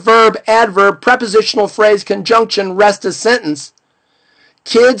 appositive, verb, adverb, prepositional phrase, conjunction, rest of sentence.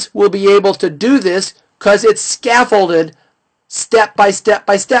 Kids will be able to do this because it's scaffolded step by step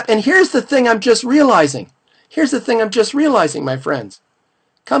by step. And here's the thing I'm just realizing. Here's the thing I'm just realizing, my friends.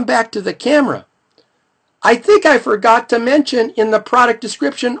 Come back to the camera. I think I forgot to mention in the product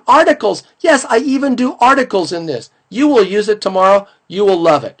description articles. Yes, I even do articles in this. You will use it tomorrow. You will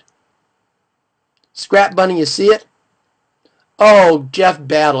love it. Scrap Bunny, you see it? Oh, Jeff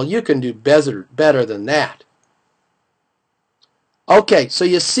Battle, you can do better than that. Okay, so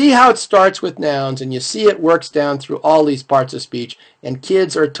you see how it starts with nouns, and you see it works down through all these parts of speech, and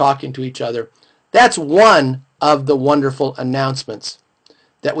kids are talking to each other. That's one of the wonderful announcements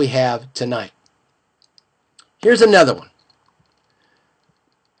that we have tonight. Here's another one.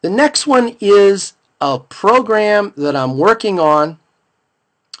 The next one is a program that I'm working on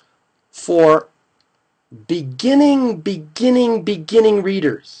for beginning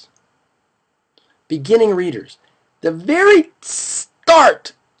readers. Beginning readers. The very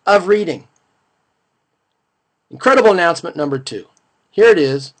start of reading. Incredible announcement number 2. Here it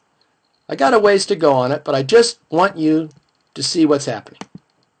is. I got a ways to go on it, but I just want you to see what's happening.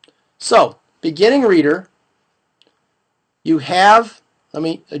 So, beginning reader, you have, let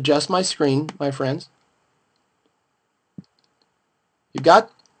me adjust my screen, my friends. You've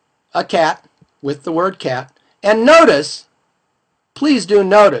got a cat with the word cat. And notice, please do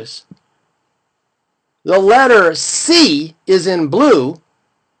notice, the letter C is in blue.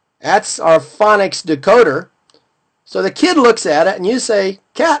 That's our phonics decoder. So the kid looks at it and you say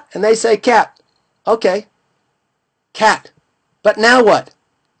cat and they say cat. Okay, cat. But now what?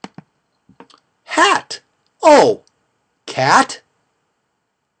 Hat. Oh, cat,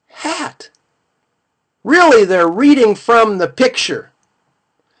 hat. Really, they're reading from the picture.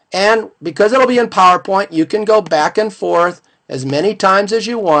 And because it'll be in PowerPoint, you can go back and forth as many times as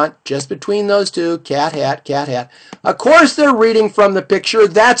you want, just between those two, cat, hat, cat, hat. Of course they're reading from the picture.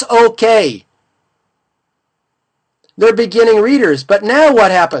 That's okay. They're beginning readers. But now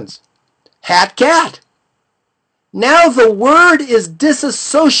what happens? Hat, cat. Now the word is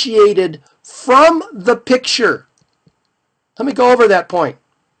disassociated from the picture. Let me go over that point.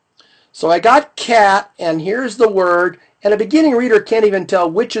 So I got cat, and here's the word, and a beginning reader can't even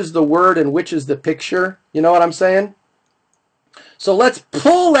tell which is the word and which is the picture. You know what I'm saying? So let's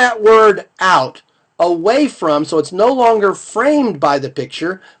pull that word out, away from, so it's no longer framed by the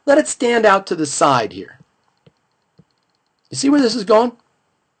picture. Let it stand out to the side here. You see where this is going?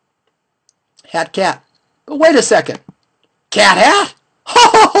 Hat, cat. But wait a second. Cat, hat? Ho,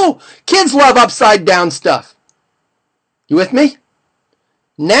 ho, ho! Kids love upside down stuff. You with me?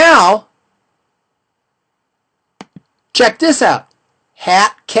 Now, check this out.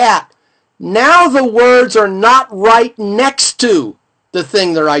 Hat, cat. Now the words are not right next to the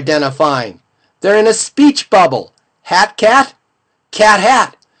thing they're identifying. They're in a speech bubble. Hat, cat, cat,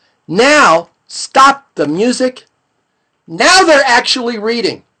 hat. Now, stop the music. Now they're actually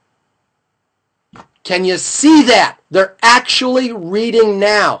reading. Can you see that? They're actually reading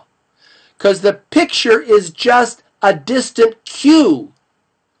now. Because the picture is just a distant cue.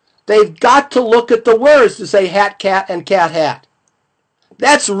 They've got to look at the words to say hat, cat, and cat, hat.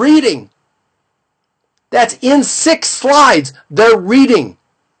 That's reading. That's in 6 slides. They're reading.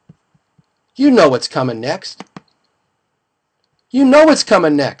 You know what's coming next. You know what's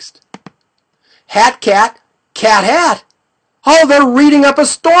coming next. Hat, cat, cat, hat. Oh, they're reading up a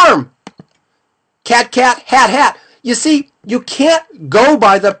storm. Cat, cat, hat, hat. You see, you can't go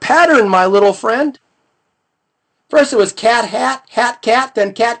by the pattern, my little friend. First it was cat, hat, cat,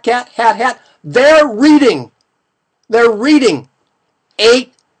 then cat, cat, hat, hat. They're reading. They're reading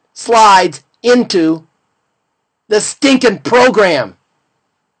 8 slides into the stinking program.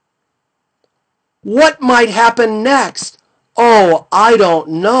 What might happen next? Oh, I don't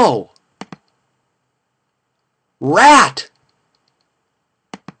know. Rat.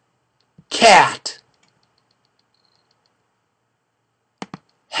 Cat.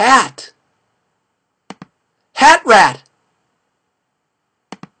 Hat. Hat rat.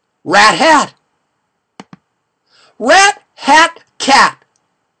 Rat hat. Rat, hat, cat.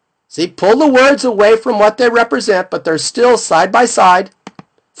 See, pull the words away from what they represent, but they're still side by side.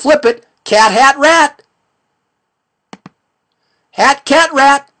 Flip it. Cat, hat, rat. Hat, cat,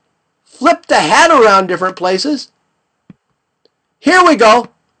 rat. Flip the hat around different places. Here we go.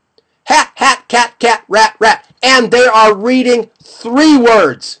 Hat, hat, cat, cat, rat, rat. And they are reading 3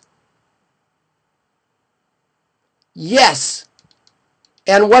 words. Yes.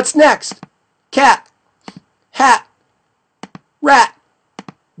 And what's next? Cat, hat, rat,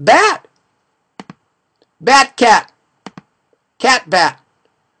 bat. Bat, cat, cat, bat.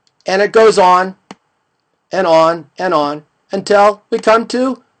 And it goes on and on and on until we come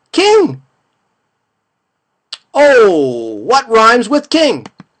to king. Oh, what rhymes with king?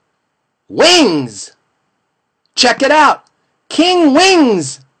 Wings. Check it out. King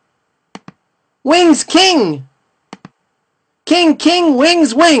wings. Wings king. King, king,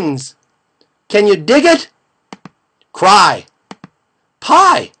 wings, wings. Can you dig it? Cry.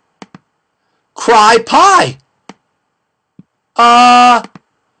 Pie. Cry, pie.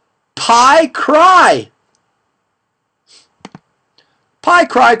 Pie, cry. Pie,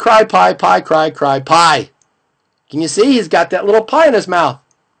 cry, cry, pie, pie, cry, cry, pie. Can you see? He's got that little pie in his mouth.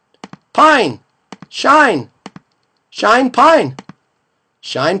 Pine. Shine. Shine, pine.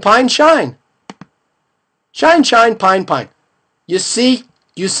 Shine, pine, shine. Shine, shine, pine, pine. You see?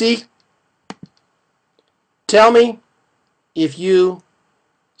 You see? Tell me if you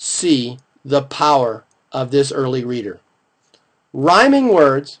see the power of this early reader. Rhyming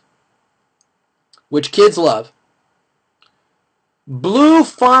words, which kids love. Blue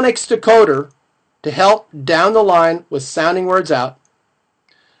phonics decoder to help down the line with sounding words out.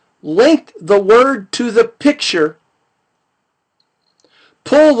 Link the word to the picture.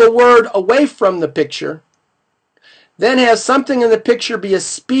 Pull the word away from the picture. Then have something in the picture be a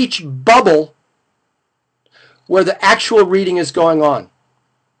speech bubble where the actual reading is going on.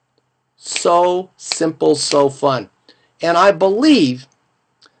 So simple, so fun. And I believe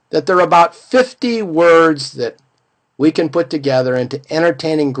that there are about 50 words that we can put together into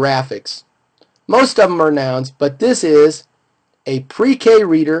entertaining graphics. Most of them are nouns, but this is a pre-K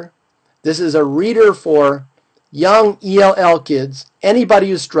reader. This is a reader for young ELL kids, anybody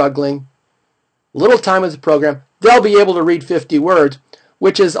who's struggling, little time with the program. They'll be able to read 50 words,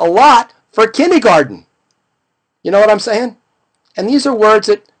 which is a lot for kindergarten. You know what I'm saying? And these are words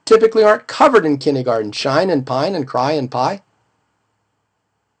that typically aren't covered in kindergarten. Shine and pine and cry and pie.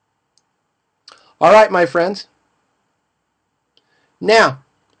 All right, my friends. Now,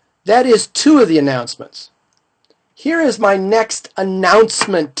 that is 2 of the announcements. Here is my next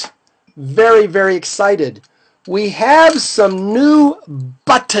announcement. Very, very excited. We have some new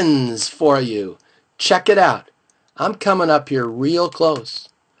buttons for you. Check it out. I'm coming up here real close.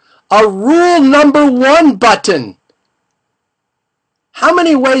 A rule number 1 button. How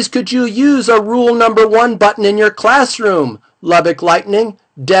many ways could you use a rule number 1 button in your classroom? Lubbock Lightning,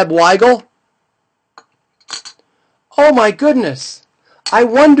 Deb Weigel. Oh my goodness. I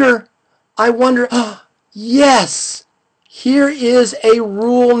wonder, yes, here is a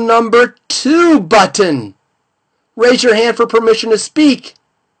rule number 2 button. Raise your hand for permission to speak.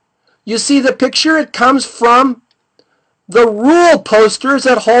 You see the picture? It comes from the rule posters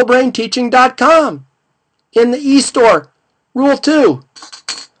at wholebrainteaching.com in the e-store. Rule 2.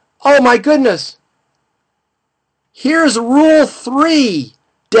 Oh my goodness. Here's rule 3,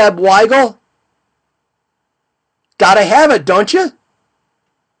 Deb Weigel. Gotta have it, don't you?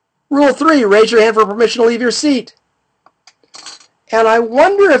 Rule 3, raise your hand for permission to leave your seat. And I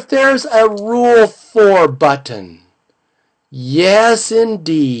wonder if there's a rule 4 button. Yes,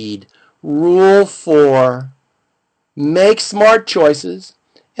 indeed. Rule 4. Make smart choices.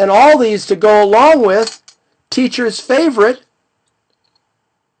 And all these to go along with teacher's favorite,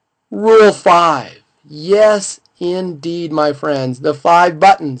 Rule 5. Yes, indeed, my friends. The 5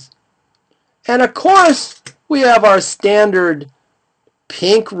 buttons. And of course, we have our standard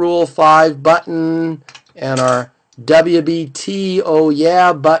pink Rule 5 button and our WBT, oh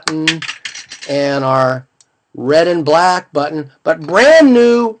yeah button and our red and black button. But brand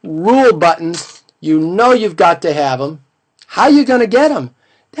new rule buttons, you know you've got to have them. How are you going to get them?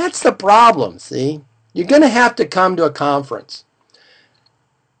 That's the problem, see? You're going to have to come to a conference.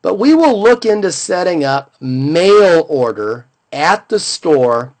 But we will look into setting up mail order at the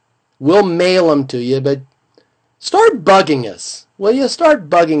store We'll mail them to you, but start bugging us. Will you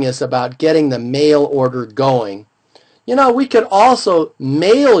start bugging us about getting the mail order going? You know, we could also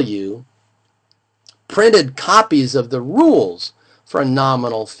mail you printed copies of the rules for a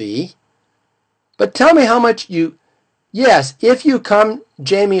nominal fee. But tell me how much you... Yes, if you come,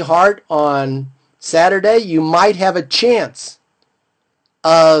 Jamie Hart, on Saturday, you might have a chance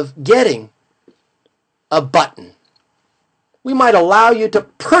of getting a button. We might allow you to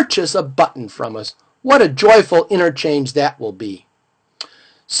purchase a button from us. What a joyful interchange that will be.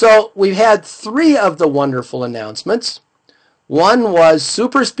 So we've had 3 of the wonderful announcements. One was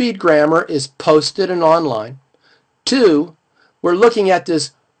Super Speed Grammar is posted and online. 2, we're looking at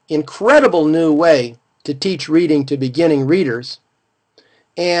this incredible new way to teach reading to beginning readers.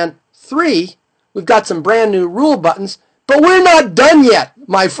 And 3, we've got some brand new rule buttons, but we're not done yet,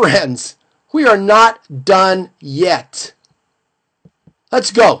 my friends. We are not done yet.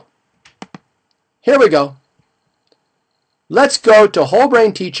 Let's go. Here we go. Let's go to Whole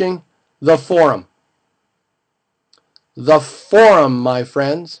Brain Teaching, the forum. The forum, my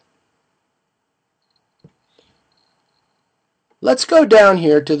friends. Let's go down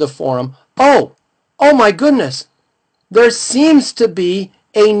here to the forum. Oh my goodness. There seems to be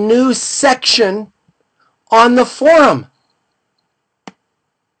a new section on the forum.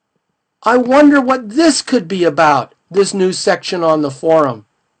 I wonder what this could be about, this new section on the forum.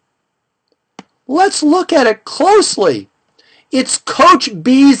 Let's look at it closely. It's Coach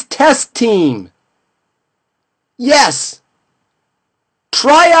B's test team. Yes,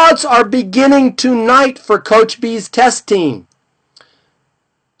 tryouts are beginning tonight for Coach B's test team.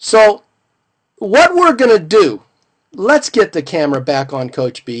 So what we're going to do, let's get the camera back on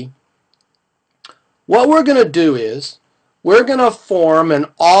Coach B. What we're going to do is we're going to form an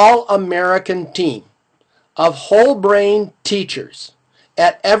all-American team of whole brain teachers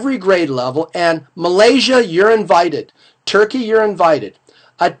at every grade level. And Malaysia, you're invited. Turkey, you're invited.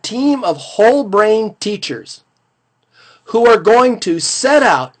 A team of whole brain teachers who are going to set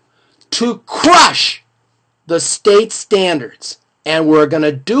out to crush the state standards. And we're going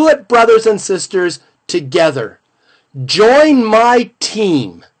to do it, brothers and sisters, together. Join my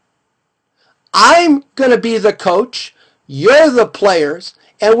team. I'm going to be the coach. You're the players.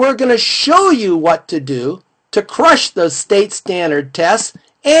 And we're going to show you what to do to crush the state standard tests.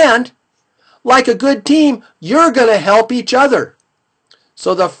 And like a good team, you're going to help each other.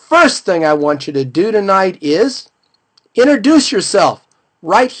 So the first thing I want you to do tonight is introduce yourself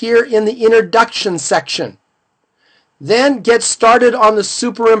right here in the introduction section. Then get started on the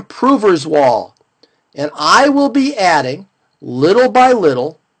Super Improvers wall. And I will be adding, little by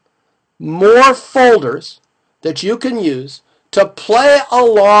little, more folders that you can use to play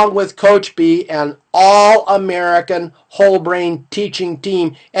along with Coach B and all-American whole brain teaching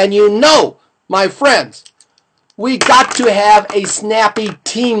team. And you know, my friends, we got to have a snappy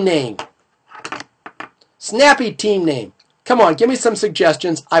team name. Snappy team name. Come on, give me some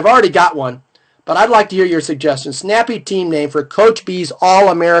suggestions. I've already got one, but I'd like to hear your suggestions. Snappy team name for Coach B's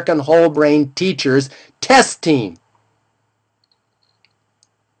All-American Whole Brain Teachers Test Team.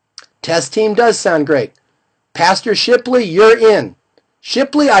 Test team does sound great. Pastor Shipley, you're in.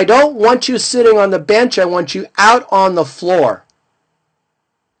 Shipley, I don't want you sitting on the bench. I want you out on the floor.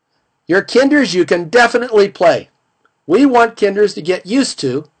 Your kinders, you can definitely play. We want kinders to get used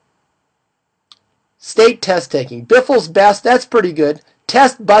to state test taking. Biffle's Best, that's pretty good.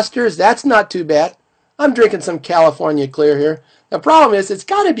 Test Busters, that's not too bad. I'm drinking some California Clear here. The problem is it's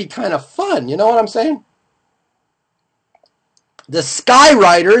got to be kind of fun. You know what I'm saying? The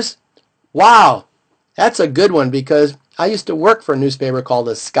Skywriters, wow, that's a good one because I used to work for a newspaper called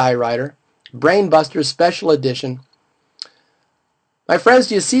the Skywriter. Brainbusters Special Edition. My friends,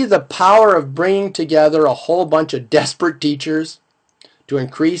 do you see the power of bringing together a whole bunch of desperate teachers to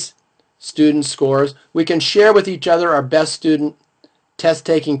increase student scores? We can share with each other our best student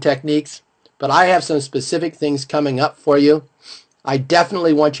test-taking techniques, but I have some specific things coming up for you. I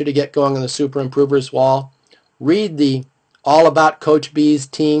definitely want you to get going on the Super Improvers wall. Read the All About Coach B's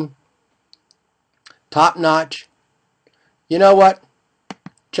team. Top notch. You know what?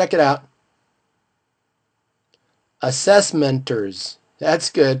 Check it out. Assessmenters.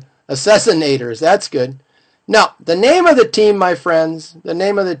 That's good. Assassinators. That's good. Now, the name of the team, my friends, the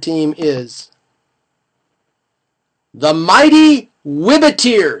name of the team is the Mighty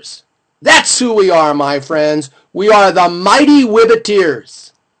Wibbeteers. That's who we are, my friends. We are the Mighty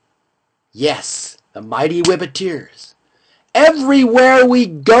Wibbeteers. Yes, the Mighty Wibbeteers. Everywhere we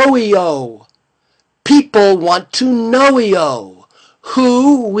go, people want to know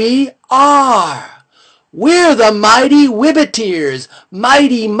who we are. We're the Mighty Wibbeteers.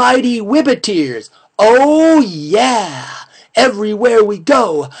 Mighty, mighty Wibbeteers. Oh, yeah. Everywhere we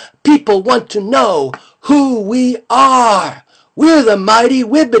go, people want to know who we are. We're the Mighty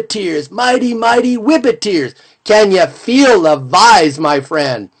Wibbeteers. Mighty, mighty Wibbeteers. Can you feel the vibes, my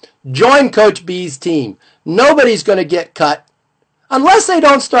friend? Join Coach B's team. Nobody's going to get cut unless they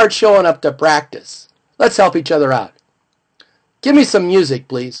don't start showing up to practice. Let's help each other out. Give me some music,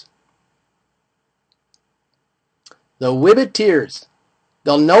 please. The Wibbeteers.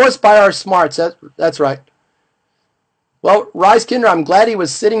 They'll know us by our smarts. That's right. Well, Rise Kinder, I'm glad he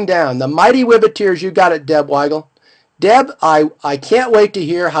was sitting down. The Mighty Wibbeteers, you got it, Deb Weigel. Deb, I can't wait to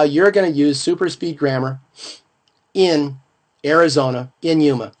hear how you're going to use super speed grammar in Arizona, in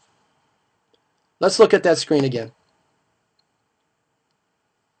Yuma. Let's look at that screen again.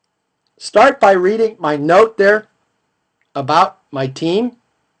 Start by reading my note there about my team.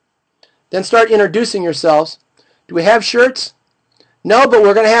 Then start introducing yourselves. Do we have shirts? No, but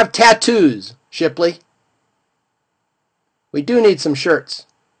we're going to have tattoos, Shipley. We do need some shirts.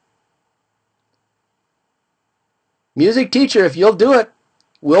 Music teacher, if you'll do it,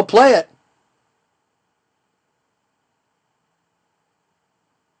 we'll play it.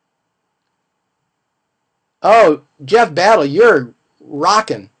 Oh, Jeff Battle, you're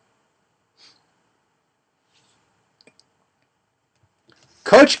rocking.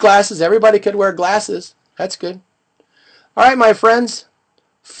 Coach glasses, everybody could wear glasses. That's good. All right, my friends,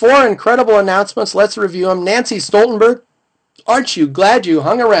 4 incredible announcements. Let's review them. Nancy Stoltenberg, aren't you glad you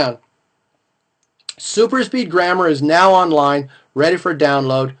hung around? Super Speed Grammar is now online, ready for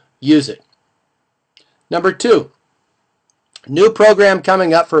download. Use it. Number 2, new program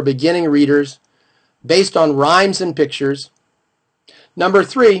coming up for beginning readers based on rhymes and pictures. Number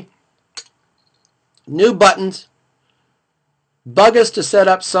 3, new buttons. Bug us to set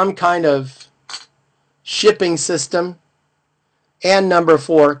up some kind of shipping system. And number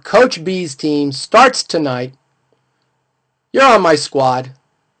 4, Coach B's team starts tonight. You're on my squad.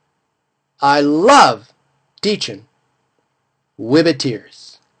 I love teaching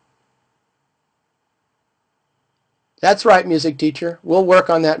Wibbeteers. That's right, music teacher. We'll work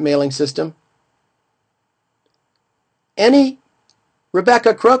on that mailing system. Any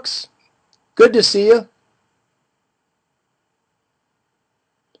Rebecca Crooks? Good to see you.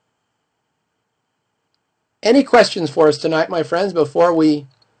 Any questions for us tonight, my friends, before we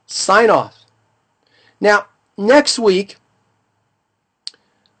sign off? Now, next week,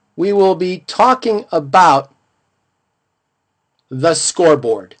 we will be talking about the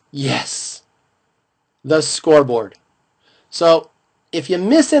scoreboard. Yes, the scoreboard. So, if you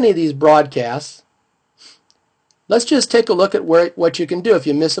miss any of these broadcasts, let's just take a look at what you can do if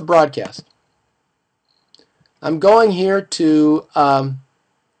you miss a broadcast. I'm going here to the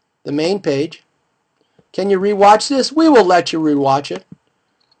main page. Can you rewatch this? We will let you rewatch it.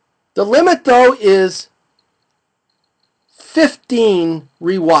 The limit, though, is 15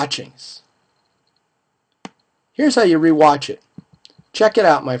 rewatchings. Here's how you rewatch it. Check it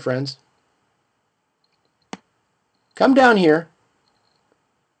out, my friends. Come down here.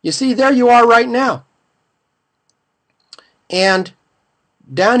 You see, there you are right now. And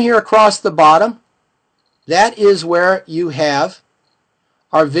down here across the bottom, that is where you have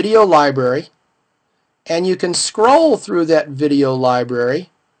our video library. And you can scroll through that video library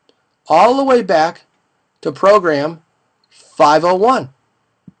all the way back to program 501.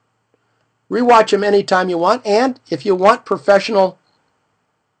 Rewatch them anytime you want, and if you want professional,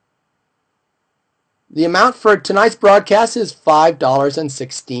 the amount for tonight's broadcast is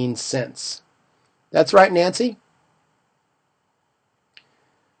 $5.16. That's right, Nancy.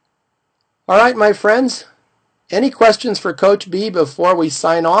 All right, my friends, any questions for Coach B before we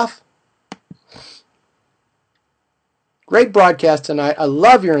sign off? Great broadcast tonight. I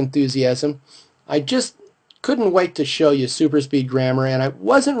love your enthusiasm. I just couldn't wait to show you super speed grammar, and I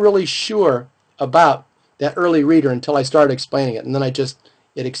wasn't really sure about that early reader until I started explaining it, and then it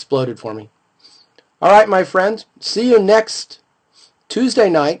exploded for me. All right, my friends, see you next Tuesday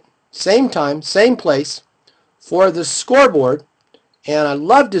night, same time, same place, for the scoreboard, and I'd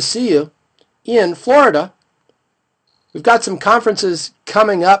love to see you in Florida. We've got some conferences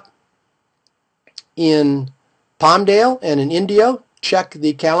coming up in Palmdale and in Indio. Check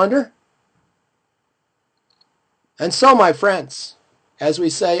the calendar. And so, my friends, as we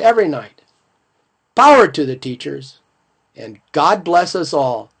say every night, power to the teachers, and God bless us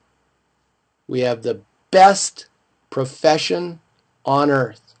all. We have the best profession on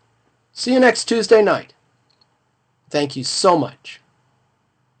earth. See you next Tuesday night. Thank you so much.